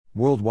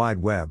World Wide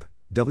Web,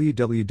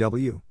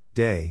 WWW,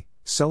 Day,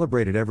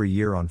 celebrated every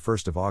year on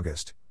 1st of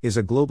August, is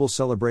a global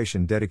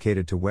celebration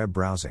dedicated to web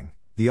browsing,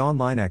 the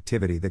online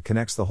activity that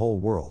connects the whole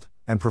world,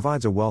 and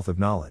provides a wealth of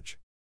knowledge.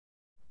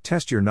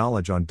 Test your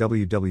knowledge on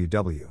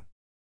WWW.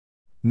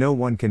 No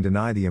one can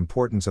deny the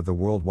importance of the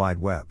World Wide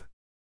Web.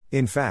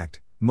 In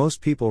fact, most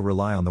people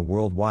rely on the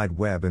World Wide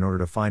Web in order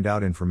to find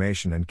out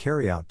information and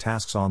carry out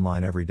tasks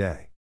online every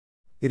day.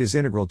 It is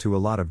integral to a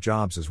lot of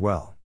jobs as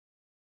well.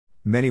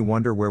 Many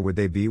wonder where would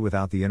they be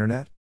without the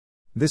internet?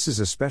 This is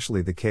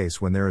especially the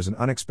case when there is an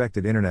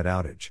unexpected internet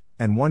outage,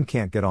 and one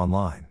can't get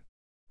online.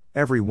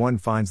 Everyone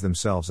finds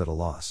themselves at a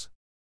loss.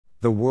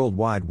 The World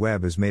Wide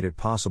Web has made it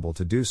possible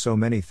to do so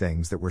many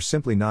things that were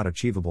simply not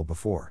achievable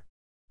before.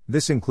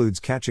 This includes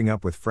catching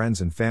up with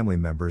friends and family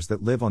members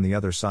that live on the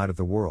other side of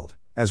the world,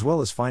 as well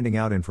as finding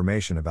out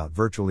information about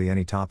virtually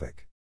any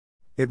topic.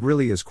 It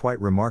really is quite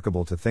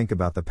remarkable to think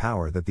about the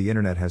power that the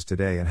internet has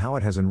today and how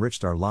it has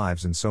enriched our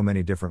lives in so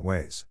many different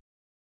ways.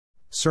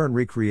 CERN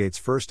recreates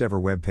first ever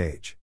web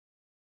page.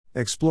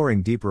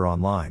 Exploring deeper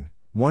online,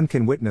 one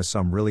can witness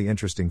some really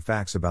interesting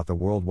facts about the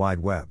World Wide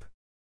Web.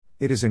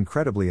 It is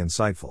incredibly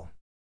insightful.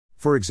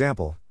 For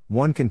example,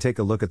 one can take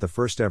a look at the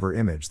first ever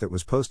image that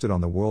was posted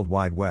on the World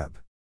Wide Web.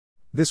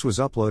 This was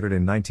uploaded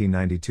in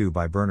 1992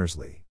 by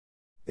Berners-Lee.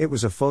 It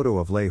was a photo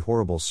of Les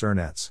Horribles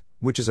Cernettes,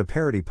 which is a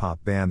parody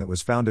pop band that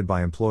was founded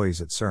by employees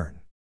at CERN.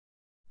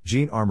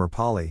 Jean Armour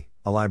Polly,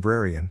 a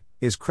librarian,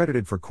 is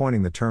credited for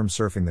coining the term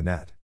surfing the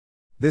net.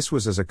 This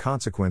was as a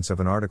consequence of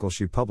an article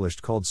she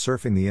published called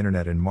Surfing the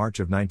Internet in March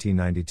of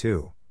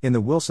 1992, in the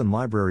Wilson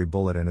Library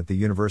Bulletin at the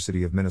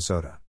University of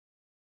Minnesota.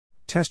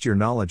 Test your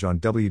knowledge on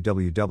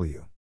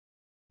WWW.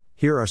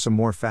 Here are some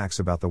more facts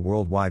about the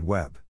World Wide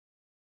Web.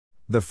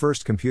 The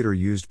first computer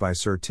used by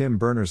Sir Tim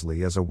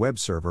Berners-Lee as a web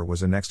server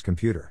was a NeXT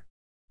computer.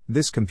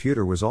 This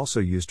computer was also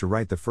used to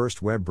write the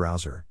first web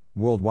browser,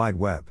 World Wide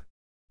Web.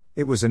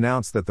 It was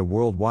announced that the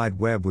World Wide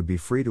Web would be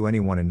free to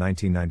anyone in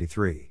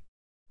 1993.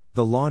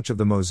 The launch of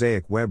the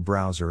Mosaic web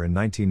browser in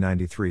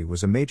 1993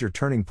 was a major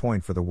turning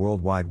point for the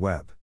World Wide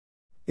Web.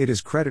 It is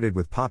credited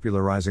with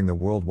popularizing the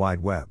World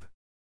Wide Web.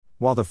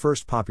 While the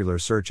first popular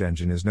search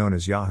engine is known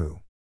as Yahoo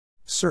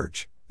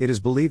Search, it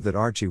is believed that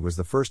Archie was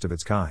the first of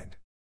its kind.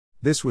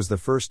 This was the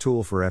first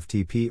tool for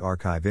FTP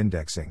archive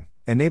indexing,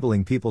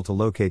 enabling people to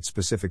locate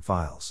specific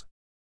files.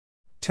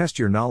 Test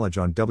your knowledge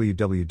on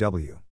WWW.